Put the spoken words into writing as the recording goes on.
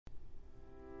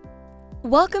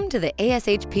Welcome to the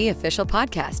ASHP Official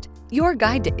Podcast, your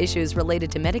guide to issues related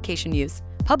to medication use,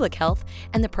 public health,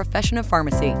 and the profession of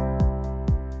pharmacy.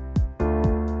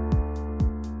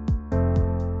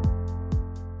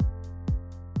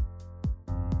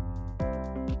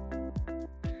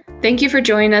 Thank you for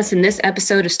joining us in this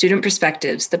episode of Student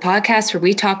Perspectives, the podcast where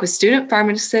we talk with student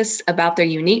pharmacists about their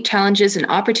unique challenges and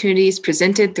opportunities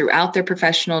presented throughout their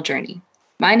professional journey.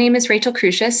 My name is Rachel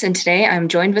Crucius, and today I'm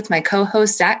joined with my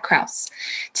co-host, Zach Krause.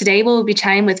 Today we'll be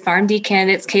chatting with PharmD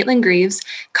candidates Caitlin Greaves,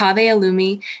 Kaveh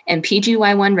Alumi, and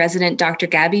PGY1 resident Dr.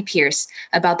 Gabby Pierce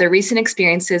about their recent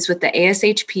experiences with the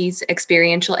ASHP's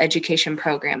Experiential Education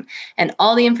Program and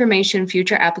all the information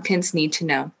future applicants need to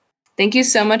know. Thank you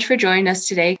so much for joining us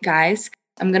today, guys.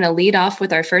 I'm going to lead off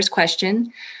with our first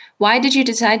question. Why did you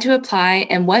decide to apply,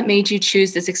 and what made you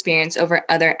choose this experience over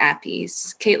other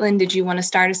APPEs? Caitlin, did you want to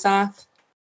start us off?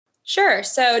 Sure.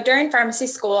 So during pharmacy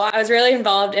school, I was really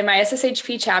involved in my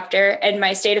SSHP chapter and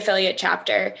my state affiliate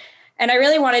chapter. And I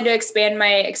really wanted to expand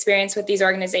my experience with these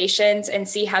organizations and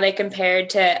see how they compared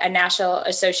to a national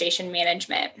association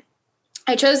management.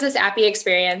 I chose this APPE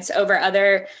experience over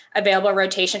other available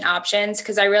rotation options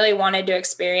because I really wanted to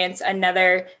experience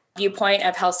another viewpoint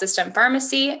of health system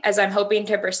pharmacy, as I'm hoping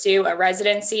to pursue a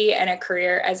residency and a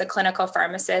career as a clinical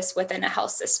pharmacist within a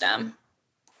health system.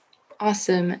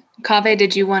 Awesome. Kaveh,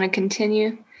 did you want to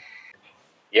continue?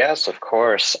 Yes, of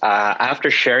course. After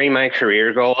sharing my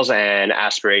career goals and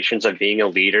aspirations of being a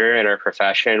leader in our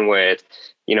profession with,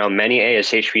 many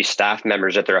ASHP staff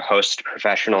members at their host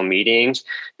professional meetings,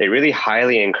 they really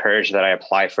highly encouraged that I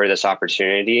apply for this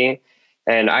opportunity.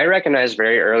 And I recognized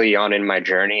very early on in my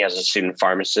journey as a student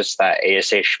pharmacist that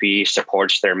ASHP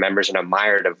supports their members in a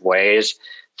myriad of ways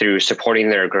through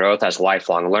supporting their growth as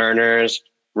lifelong learners,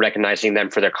 recognizing them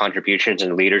for their contributions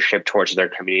and leadership towards their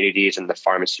communities and the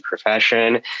pharmacy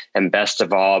profession, and best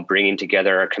of all, bringing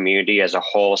together our community as a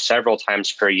whole several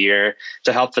times per year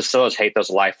to help facilitate those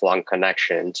lifelong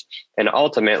connections. And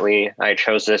ultimately, I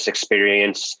chose this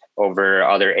experience over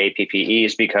other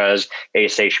APPEs because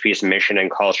ASHP's mission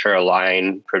and culture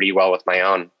align pretty well with my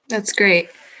own. That's great.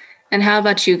 And how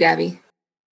about you, Gabby?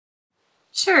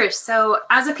 Sure. So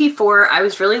as a P4, I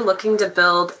was really looking to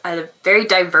build a very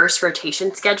diverse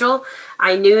rotation schedule.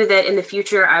 I knew that in the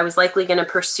future, I was likely going to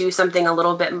pursue something a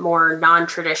little bit more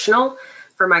non-traditional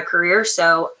for my career.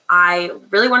 So I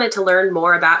really wanted to learn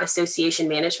more about association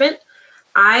management.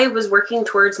 I was working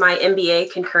towards my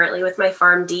MBA concurrently with my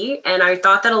PharmD, and I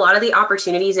thought that a lot of the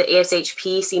opportunities at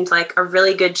ASHP seemed like a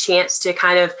really good chance to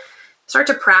kind of start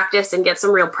to practice and get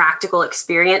some real practical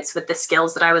experience with the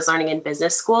skills that I was learning in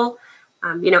business school.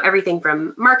 Everything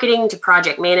from marketing to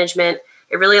project management.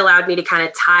 It really allowed me to kind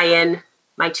of tie in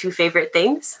my two favorite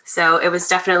things. So it was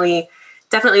definitely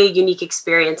a unique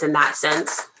experience in that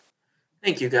sense.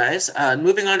 Thank you, guys.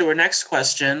 Moving on to our next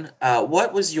question.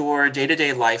 What was your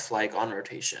day-to-day life like on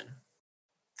rotation?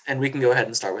 And we can go ahead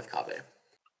and start with Kaveh.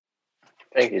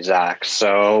 Thank you, Zach.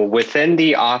 So within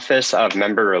the Office of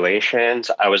Member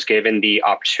Relations, I was given the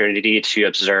opportunity to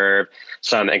observe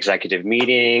some executive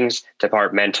meetings,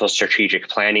 departmental strategic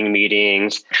planning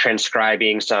meetings,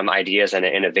 transcribing some ideas and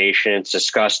innovations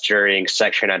discussed during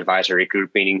section advisory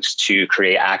group meetings to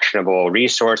create actionable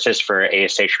resources for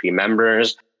ASHP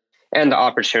members, and the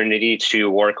opportunity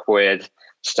to work with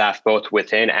staff both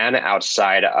within and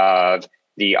outside of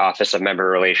the Office of Member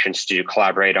Relations to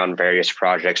collaborate on various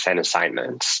projects and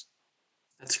assignments.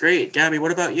 That's great. Gabby,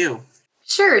 what about you?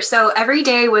 Sure. So every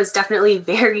day was definitely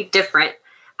very different.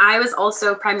 I was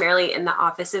also primarily in the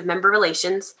Office of Member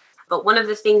Relations, but one of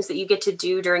the things that you get to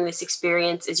do during this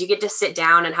experience is you get to sit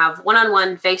down and have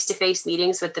one-on-one, face-to-face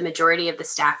meetings with the majority of the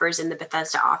staffers in the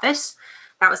Bethesda office.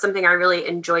 That was something I really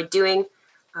enjoyed doing.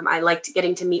 I liked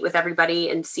getting to meet with everybody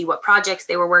and see what projects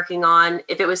they were working on.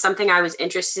 If it was something I was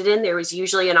interested in, there was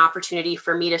usually an opportunity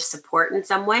for me to support in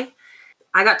some way.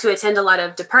 I got to attend a lot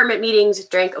of department meetings,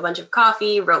 drank a bunch of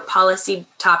coffee, wrote policy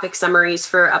topic summaries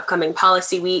for upcoming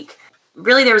policy week.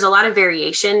 Really, there was a lot of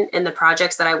variation in the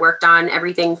projects that I worked on,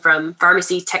 everything from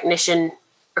pharmacy technician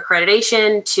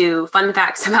accreditation to fun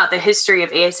facts about the history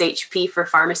of ASHP for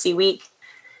pharmacy week.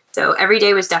 So every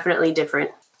day was definitely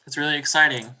different. That's really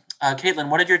exciting. Caitlin,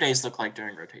 what did your days look like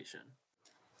during rotation?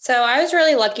 So I was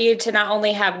really lucky to not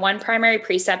only have one primary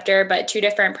preceptor, but two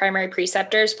different primary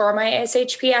preceptors for my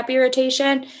ASHP APPE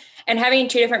rotation. And having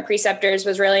two different preceptors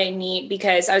was really neat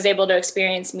because I was able to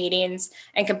experience meetings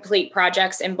and complete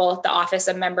projects in both the Office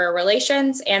of Member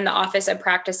Relations and the Office of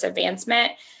Practice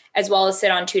Advancement, as well as sit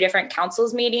on two different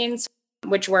councils meetings,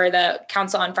 which were the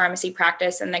Council on Pharmacy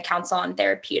Practice and the Council on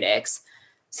Therapeutics.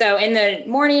 So in the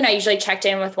morning, I usually checked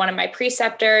in with one of my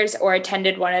preceptors or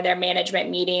attended one of their management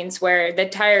meetings where the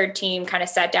entire team kind of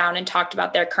sat down and talked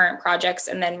about their current projects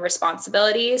and then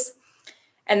responsibilities.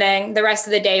 And then the rest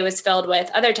of the day was filled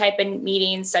with other type of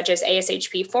meetings, such as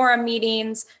ASHP forum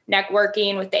meetings,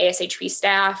 networking with the ASHP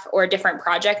staff, or different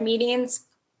project meetings.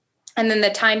 And then the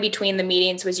time between the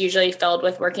meetings was usually filled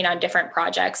with working on different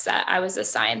projects that I was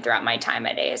assigned throughout my time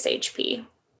at ASHP.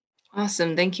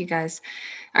 Awesome. Thank you, guys.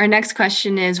 Our next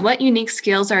question is, what unique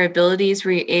skills or abilities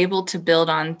were you able to build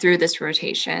on through this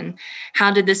rotation? How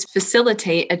did this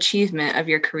facilitate achievement of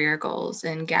your career goals?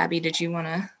 And Gabby, did you want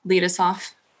to lead us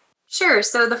off? Sure.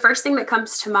 So the first thing that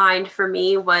comes to mind for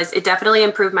me was it definitely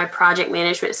improved my project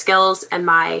management skills and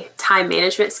my time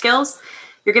management skills.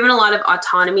 You're given a lot of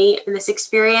autonomy in this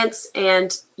experience,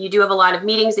 and you do have a lot of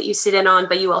meetings that you sit in on,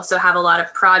 but you also have a lot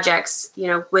of projects,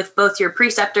 with both your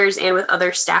preceptors and with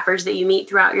other staffers that you meet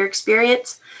throughout your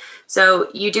experience. So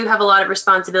you do have a lot of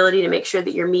responsibility to make sure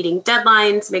that you're meeting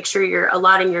deadlines, make sure you're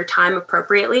allotting your time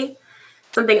appropriately.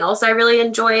 Something else I really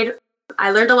enjoyed,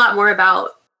 I learned a lot more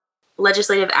about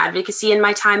legislative advocacy in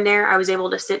my time there. I was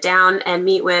able to sit down and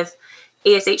meet with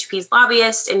ASHP's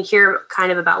lobbyist and hear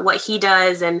kind of about what he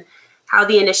does and how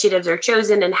the initiatives are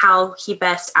chosen and how he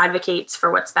best advocates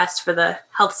for what's best for the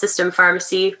health system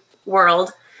pharmacy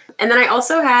world. And then I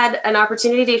also had an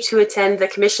opportunity to attend the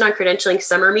Commission on Credentialing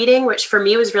summer meeting, which for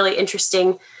me was really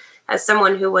interesting as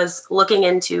someone who was looking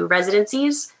into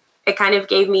residencies. It kind of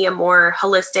gave me a more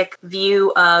holistic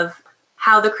view of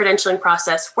how the credentialing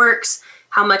process works,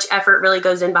 how much effort really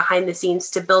goes in behind the scenes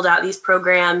to build out these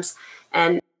programs,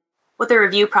 and what the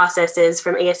review process is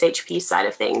from ASHP's side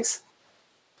of things.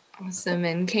 Awesome.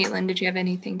 And Caitlin, did you have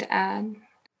anything to add?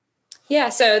 Yeah,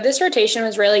 so this rotation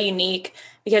was really unique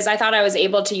because I thought I was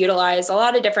able to utilize a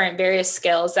lot of different various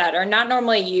skills that are not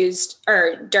normally used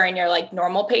or during your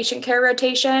normal patient care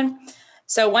rotation.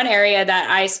 So one area that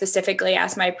I specifically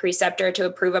asked my preceptor to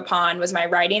approve upon was my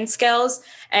writing skills.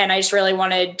 And I just really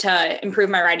wanted to improve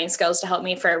my writing skills to help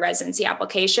me for residency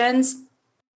applications.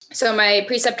 So my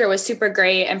preceptor was super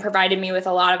great and provided me with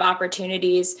a lot of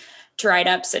opportunities to write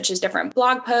up, such as different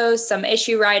blog posts, some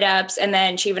issue write-ups, and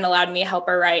then she even allowed me to help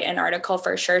her write an article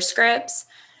for SureScripts.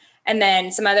 And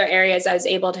then some other areas I was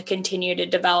able to continue to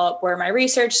develop were my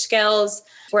research skills,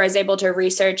 where I was able to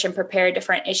research and prepare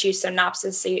different issue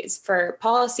synopses for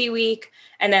Policy Week.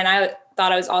 And then I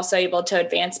thought I was also able to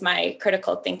advance my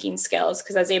critical thinking skills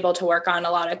because I was able to work on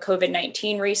a lot of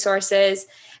COVID-19 resources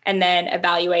and then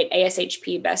evaluate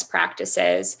ASHP best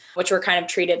practices, which were kind of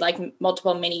treated like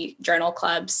multiple mini journal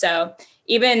clubs. So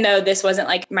even though this wasn't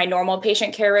like my normal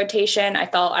patient care rotation, I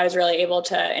felt I was really able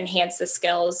to enhance the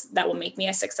skills that will make me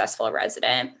a successful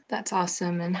resident. That's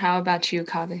awesome. And how about you,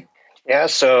 Kaveh? Yeah,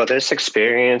 so this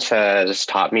experience has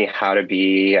taught me how to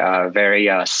be a very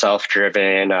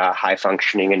self-driven,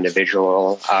 high-functioning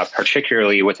individual,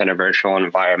 particularly within a virtual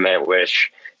environment,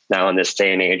 which now in this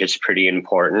day and age is pretty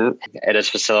important. It has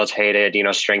facilitated,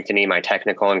 strengthening my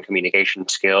technical and communication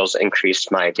skills, increased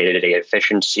my day-to-day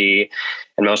efficiency,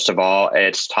 and most of all,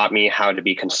 it's taught me how to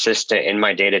be consistent in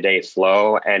my day-to-day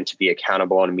flow and to be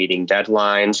accountable in meeting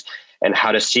deadlines and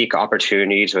how to seek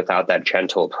opportunities without that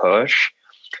gentle push.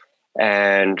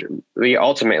 And we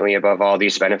ultimately, above all,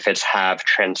 these benefits have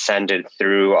transcended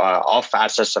through all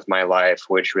facets of my life,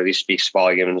 which really speaks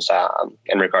volumes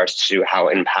in regards to how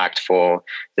impactful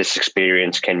this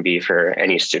experience can be for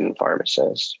any student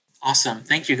pharmacist. Awesome.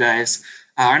 Thank you, guys.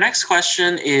 Our next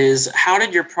question is, how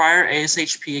did your prior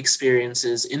ASHP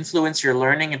experiences influence your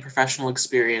learning and professional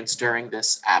experience during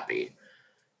this API?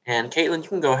 And Caitlin, you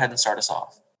can go ahead and start us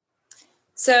off.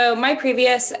 So my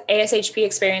previous ASHP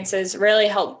experiences really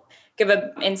helped give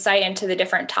an insight into the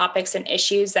different topics and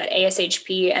issues that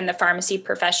ASHP and the pharmacy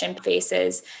profession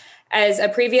faces. As a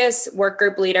previous work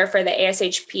group leader for the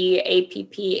ASHP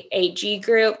APP-AG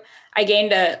group, I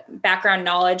gained a background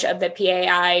knowledge of the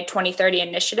PAI 2030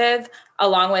 initiative,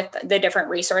 along with the different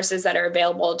resources that are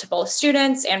available to both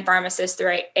students and pharmacists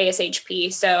through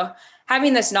ASHP. So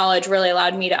having this knowledge really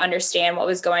allowed me to understand what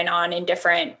was going on in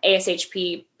different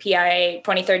ASHP PIA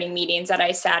 2030 meetings that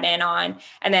I sat in on.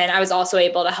 And then I was also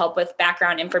able to help with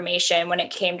background information when it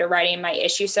came to writing my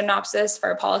issue synopsis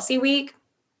for Policy Week.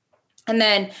 And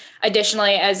then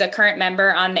additionally, as a current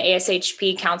member on the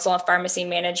ASHP Council of Pharmacy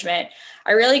Management,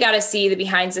 I really got to see the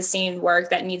behind the scene work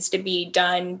that needs to be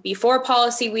done before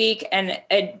Policy Week. And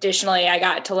additionally, I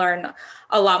got to learn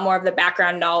a lot more of the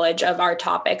background knowledge of our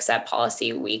topics at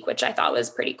Policy Week, which I thought was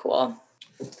pretty cool.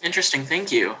 Interesting.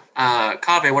 Thank you.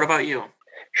 Kaveh, what about you?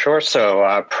 Sure.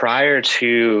 So prior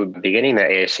to beginning the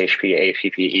ASHP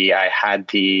APPE, I had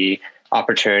the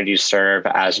opportunity to serve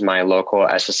as my local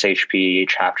SSHP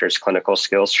chapter's clinical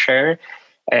skills chair,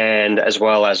 and as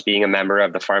well as being a member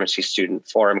of the Pharmacy Student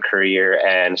Forum Career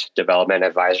and Development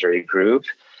Advisory Group.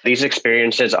 These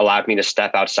experiences allowed me to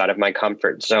step outside of my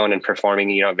comfort zone and performing,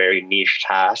 very niche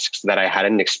tasks that I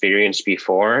hadn't experienced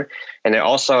before. And it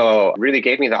also really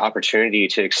gave me the opportunity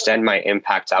to extend my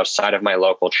impact outside of my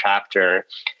local chapter.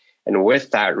 And with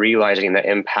that, realizing the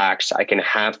impacts I can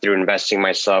have through investing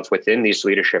myself within these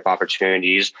leadership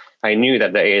opportunities, I knew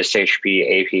that the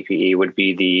ASHP APPE would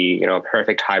be the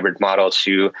perfect hybrid model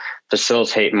to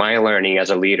facilitate my learning as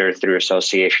a leader through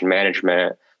association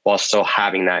management while still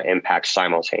having that impact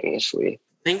simultaneously.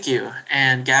 Thank you.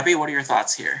 And Gabby, what are your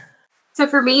thoughts here? So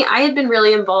for me, I had been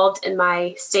really involved in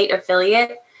my state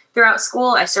affiliate throughout school.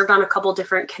 I served on a couple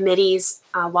different committees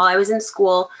while I was in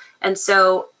school. And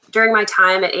so during my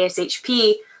time at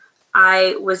ASHP,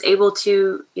 I was able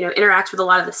to, interact with a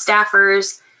lot of the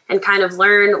staffers and kind of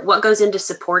learn what goes into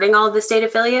supporting all of the state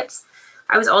affiliates.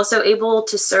 I was also able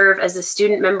to serve as a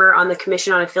student member on the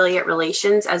Commission on Affiliate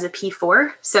Relations as a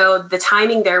P4. So the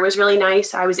timing there was really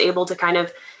nice. I was able to kind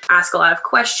of ask a lot of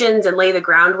questions and lay the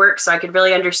groundwork so I could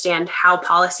really understand how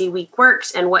Policy Week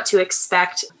worked and what to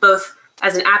expect, both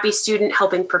as an APPE student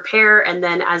helping prepare and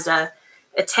then as a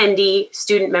attendee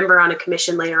student member on a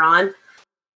commission later on.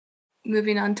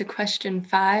 Moving on to question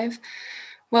 5.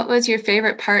 What was your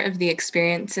favorite part of the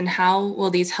experience and how will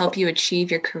these help you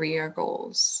achieve your career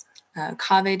goals?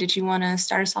 Kaveh, did you want to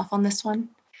start us off on this one?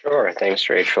 Sure. Thanks,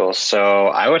 Rachel. So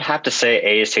I would have to say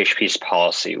ASHP's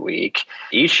Policy Week.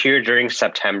 Each year during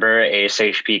September,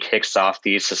 ASHP kicks off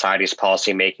the society's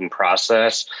policymaking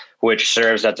process, which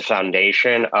serves as the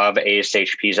foundation of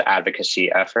ASHP's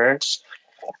advocacy efforts.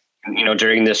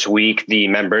 During this week, the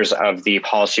members of the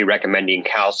Policy Recommending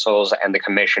Councils and the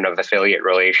Commission of Affiliate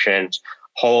Relations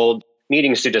hold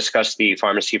meetings to discuss the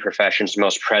pharmacy profession's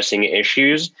most pressing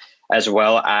issues, as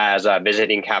well as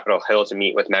visiting Capitol Hill to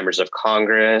meet with members of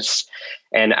Congress.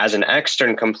 And as an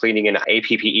extern completing an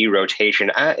APPE rotation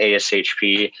at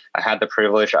ASHP, I had the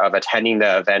privilege of attending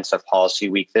the events of Policy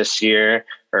Week this year,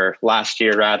 or last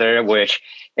year rather, which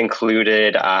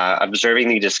included observing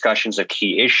the discussions of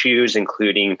key issues,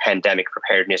 including pandemic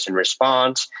preparedness and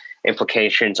response,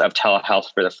 implications of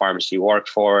telehealth for the pharmacy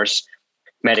workforce,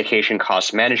 medication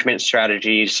cost management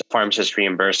strategies, pharmacist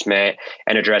reimbursement,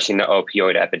 and addressing the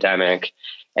opioid epidemic.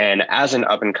 And as an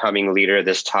up-and-coming leader,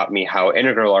 this taught me how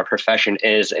integral our profession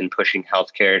is in pushing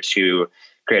healthcare to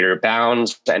greater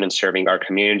bounds and in serving our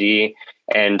community,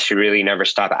 and to really never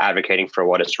stop advocating for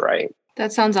what is right.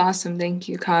 That sounds awesome. Thank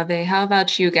you, Kaveh. How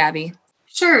about you, Gabby?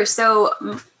 Sure. So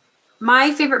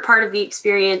my favorite part of the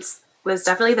experience was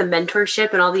definitely the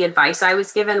mentorship and all the advice I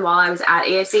was given while I was at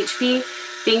ASHP.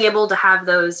 Being able to have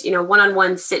those,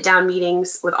 one-on-one sit-down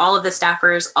meetings with all of the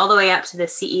staffers, all the way up to the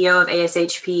CEO of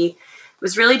ASHP,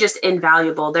 was really just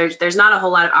invaluable. There's not a whole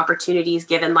lot of opportunities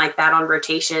given like that on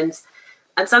rotations.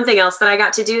 And something else that I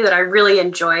got to do that I really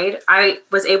enjoyed, I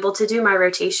was able to do my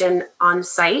rotation on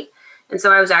site. And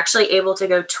so I was actually able to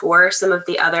go tour some of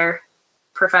the other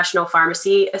professional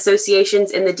pharmacy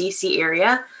associations in the DC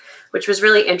area, which was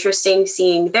really interesting,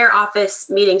 seeing their office,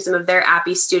 meeting some of their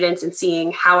APPE students and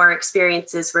seeing how our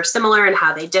experiences were similar and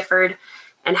how they differed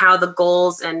and how the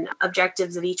goals and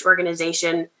objectives of each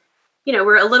organization,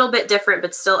 were a little bit different,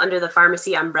 but still under the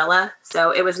pharmacy umbrella.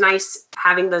 So it was nice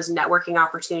having those networking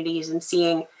opportunities and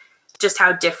seeing just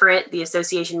how different the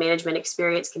association management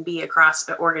experience can be across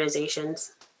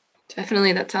organizations.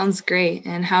 Definitely. That sounds great.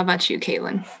 And how about you,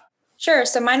 Caitlin? Sure.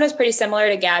 So mine was pretty similar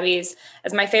to Gabby's,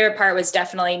 as my favorite part was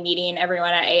definitely meeting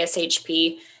everyone at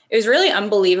ASHP. It was really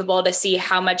unbelievable to see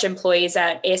how much employees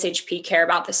at ASHP care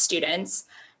about the students.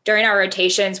 During our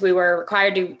rotations, we were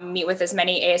required to meet with as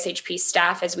many ASHP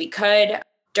staff as we could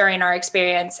during our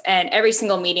experience. And every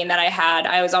single meeting that I had,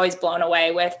 I was always blown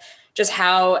away with just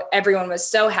how everyone was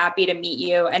so happy to meet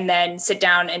you and then sit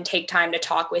down and take time to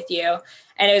talk with you.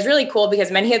 And it was really cool because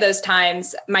many of those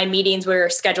times my meetings were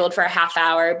scheduled for a half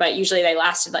hour, but usually they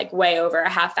lasted like way over a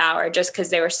half hour just because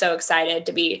they were so excited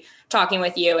to be talking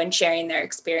with you and sharing their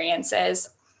experiences.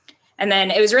 And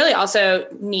then it was really also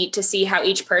neat to see how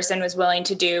each person was willing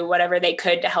to do whatever they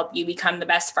could to help you become the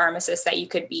best pharmacist that you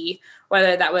could be,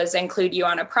 whether that was include you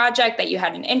on a project that you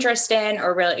had an interest in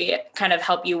or really kind of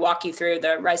help you walk you through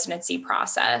the residency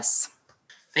process.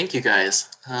 Thank you, guys.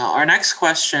 Our next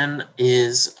question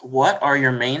is, what are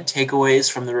your main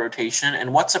takeaways from the rotation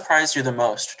and what surprised you the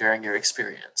most during your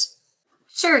experience?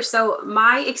 Sure. So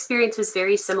my experience was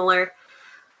very similar.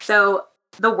 So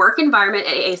the work environment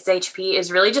at ASHP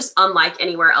is really just unlike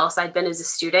anywhere else I'd been as a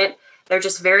student. They're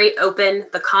just very open.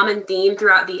 The common theme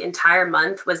throughout the entire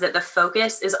month was that the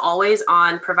focus is always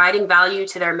on providing value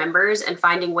to their members and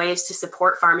finding ways to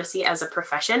support pharmacy as a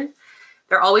profession.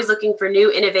 They're always looking for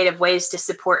new innovative ways to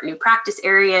support new practice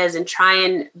areas and try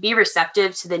and be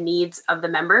receptive to the needs of the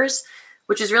members,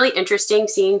 which is really interesting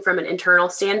seeing from an internal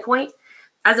standpoint.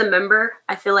 As a member,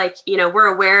 I feel like, we're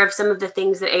aware of some of the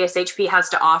things that ASHP has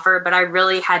to offer, but I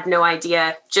really had no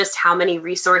idea just how many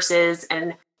resources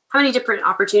and how many different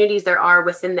opportunities there are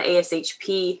within the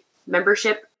ASHP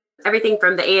membership. Everything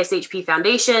from the ASHP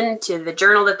Foundation to the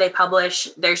journal that they publish,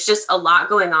 there's just a lot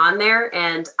going on there.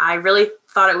 And I really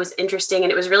thought it was interesting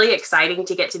and it was really exciting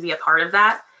to get to be a part of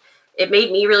that. It made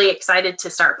me really excited to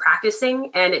start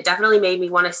practicing, and it definitely made me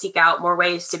want to seek out more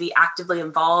ways to be actively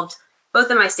involved, both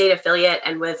in my state affiliate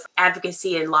and with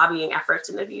advocacy and lobbying efforts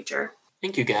in the future.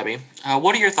 Thank you, Gabby.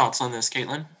 What are your thoughts on this,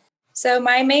 Caitlin? So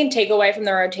my main takeaway from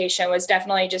the rotation was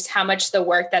definitely just how much the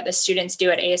work that the students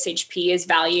do at ASHP is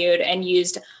valued and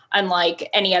used unlike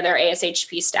any other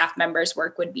ASHP staff members'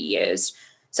 work would be used.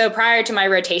 So prior to my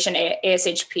rotation at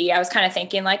ASHP, I was kind of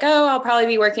thinking like, I'll probably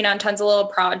be working on tons of little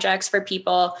projects for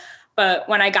people. But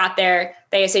when I got there,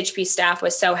 the ASHP staff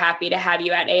was so happy to have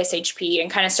you at ASHP and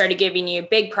kind of started giving you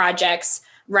big projects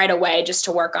right away just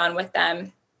to work on with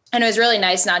them. And it was really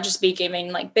nice not just be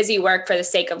giving like busy work for the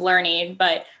sake of learning,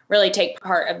 but really take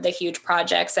part of the huge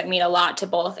projects that mean a lot to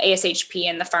both ASHP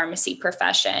and the pharmacy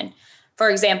profession. For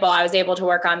example, I was able to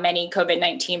work on many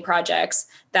COVID-19 projects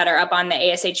that are up on the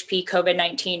ASHP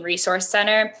COVID-19 Resource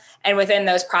Center. And within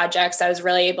those projects, I was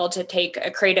really able to take a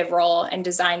creative role and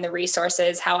design the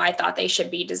resources how I thought they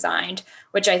should be designed,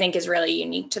 which I think is really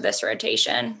unique to this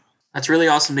rotation. That's really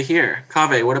awesome to hear.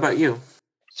 Kaveh, what about you?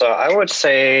 So I would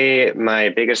say my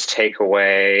biggest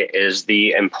takeaway is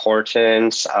the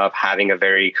importance of having a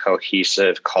very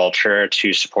cohesive culture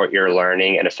to support your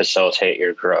learning and to facilitate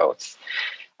your growth.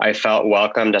 I felt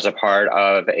welcomed as a part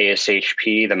of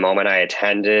ASHP the moment I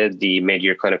attended the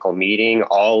mid-year clinical meeting,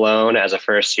 all alone as a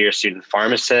first-year student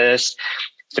pharmacist,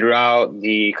 throughout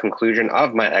the conclusion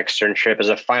of my externship as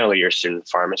a final-year student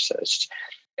pharmacist.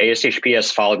 ASHP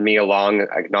has followed me along,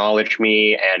 acknowledged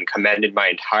me, and commended my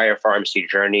entire pharmacy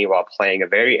journey while playing a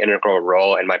very integral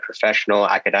role in my professional,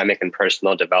 academic, and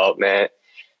personal development,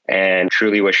 and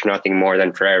truly wish nothing more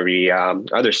than for every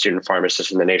other student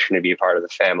pharmacist in the nation to be a part of the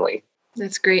family.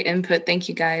 That's great input. Thank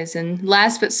you, guys. And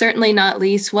last but certainly not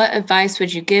least, what advice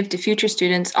would you give to future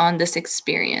students on this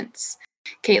experience?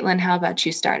 Caitlin, how about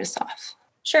you start us off?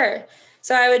 Sure.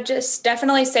 So I would just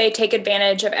definitely say take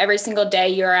advantage of every single day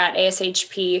you're at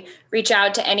ASHP. Reach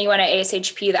out to anyone at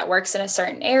ASHP that works in a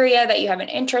certain area that you have an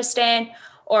interest in,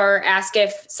 or ask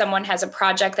if someone has a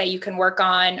project that you can work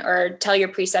on, or tell your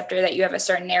preceptor that you have a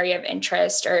certain area of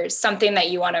interest or something that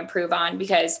you want to improve on,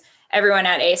 because everyone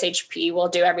at ASHP will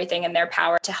do everything in their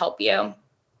power to help you.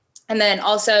 And then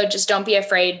also just don't be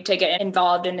afraid to get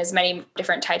involved in as many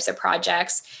different types of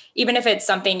projects, even if it's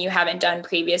something you haven't done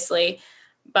previously.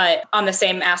 But on the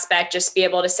same aspect, just be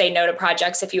able to say no to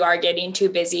projects if you are getting too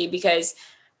busy, because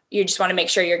you just want to make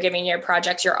sure you're giving your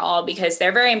projects your all, because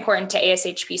they're very important to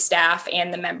ASHP staff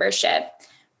and the membership.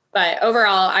 But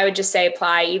overall, I would just say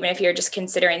apply, even if you're just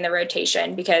considering the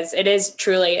rotation, because it is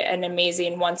truly an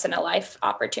amazing once-in-a-life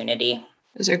opportunity.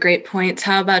 Those are great points.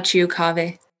 How about you,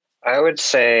 Kaveh? I would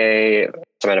say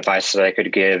some advice that I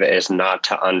could give is not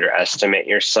to underestimate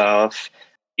yourself.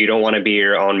 You don't want to be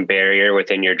your own barrier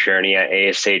within your journey at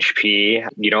ASHP.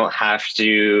 You don't have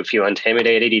to feel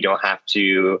intimidated. You don't have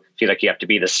to feel like you have to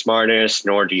be the smartest,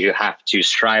 nor do you have to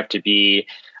strive to be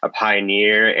a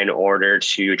pioneer in order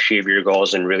to achieve your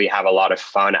goals and really have a lot of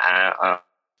fun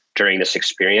during this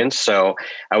experience. So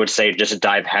I would say just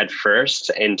dive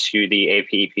headfirst into the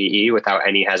APPE without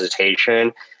any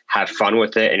hesitation, have fun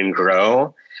with it and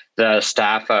grow. The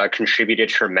staff contributed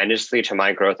tremendously to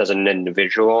my growth as an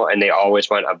individual, and they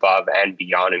always went above and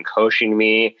beyond in coaching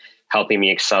me, helping me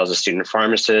excel as a student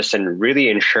pharmacist, and really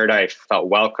ensured I felt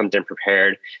welcomed and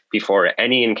prepared before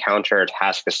any encounter or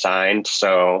task assigned.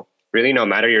 So really, no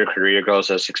matter your career goals,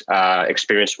 this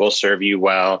experience will serve you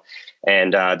well,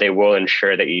 and they will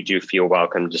ensure that you do feel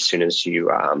welcomed as soon as you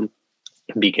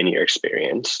begin your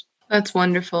experience. That's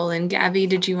wonderful. And Gabby,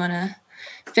 did you want to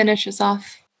finish us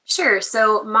off? Sure.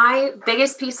 So my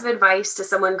biggest piece of advice to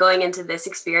someone going into this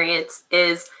experience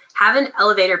is have an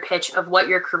elevator pitch of what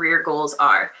your career goals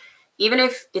are. Even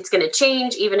if it's going to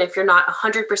change, even if you're not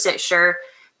 100% sure,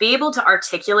 be able to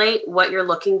articulate what you're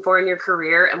looking for in your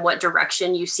career and what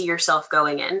direction you see yourself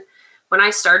going in. When I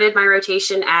started my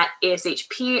rotation at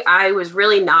ASHP, I was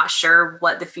really not sure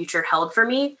what the future held for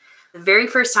me. The very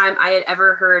first time I had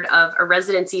ever heard of a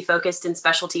residency focused in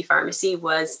specialty pharmacy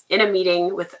was in a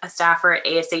meeting with a staffer at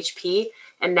ASHP.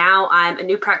 And now I'm a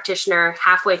new practitioner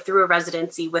halfway through a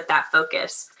residency with that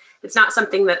focus. It's not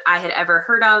something that I had ever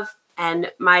heard of.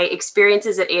 And my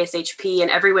experiences at ASHP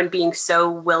and everyone being so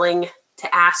willing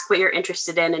to ask what you're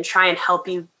interested in and try and help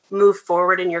you move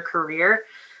forward in your career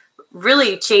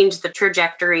really changed the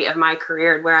trajectory of my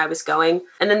career and where I was going.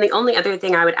 And then the only other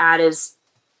thing I would add is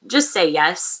just say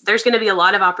yes. There's going to be a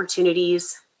lot of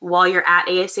opportunities while you're at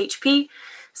ASHP.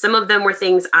 Some of them were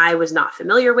things I was not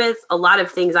familiar with. A lot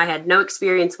of things I had no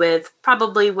experience with,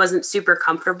 probably wasn't super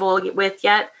comfortable with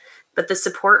yet. But the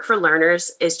support for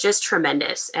learners is just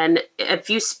tremendous. And if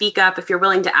you speak up, if you're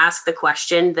willing to ask the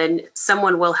question, then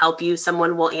someone will help you.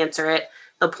 Someone will answer it.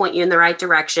 They'll point you in the right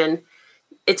direction.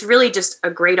 It's really just a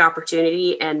great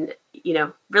opportunity. And,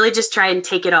 really just try and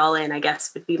take it all in, I guess,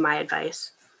 would be my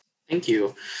advice. Thank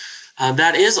you.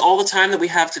 That is all the time that we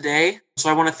have today. So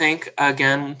I want to thank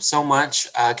again so much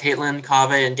Caitlin,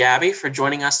 Kaveh, and Gabby for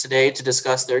joining us today to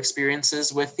discuss their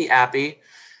experiences with the APPE.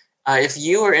 If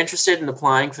you are interested in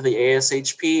applying for the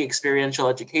ASHP Experiential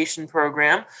Education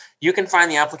Program, you can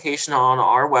find the application on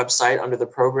our website under the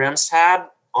Programs tab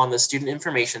on the Student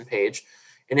Information page.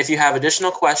 And if you have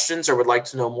additional questions or would like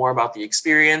to know more about the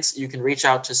experience, you can reach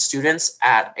out to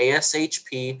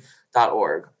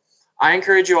students@ashp.org. I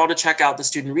encourage you all to check out the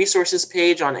Student Resources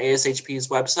page on ASHP's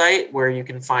website, where you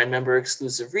can find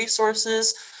member-exclusive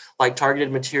resources like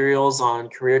targeted materials on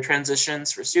career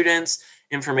transitions for students,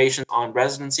 information on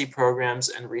residency programs,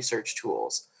 and research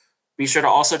tools. Be sure to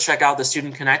also check out the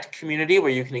Student Connect community,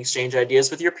 where you can exchange ideas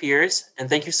with your peers. And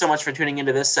thank you so much for tuning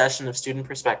into this session of Student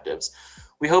Perspectives.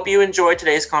 We hope you enjoyed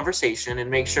today's conversation, and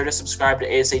make sure to subscribe to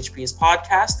ASHP's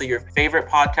podcast through your favorite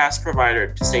podcast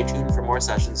provider to stay tuned for more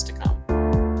sessions to come.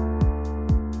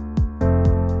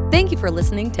 Thank you for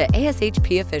listening to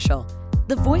ASHP Official,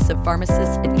 the voice of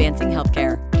pharmacists advancing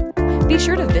healthcare. Be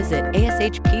sure to visit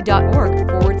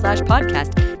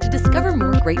ashp.org/podcast to discover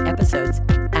more great episodes,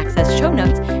 access show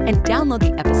notes, and download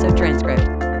the episode transcript.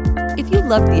 If you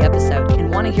loved the episode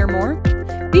and want to hear more,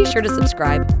 be sure to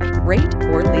subscribe, rate,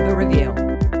 or leave a review.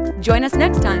 Join us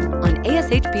next time on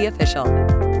ASHP Official.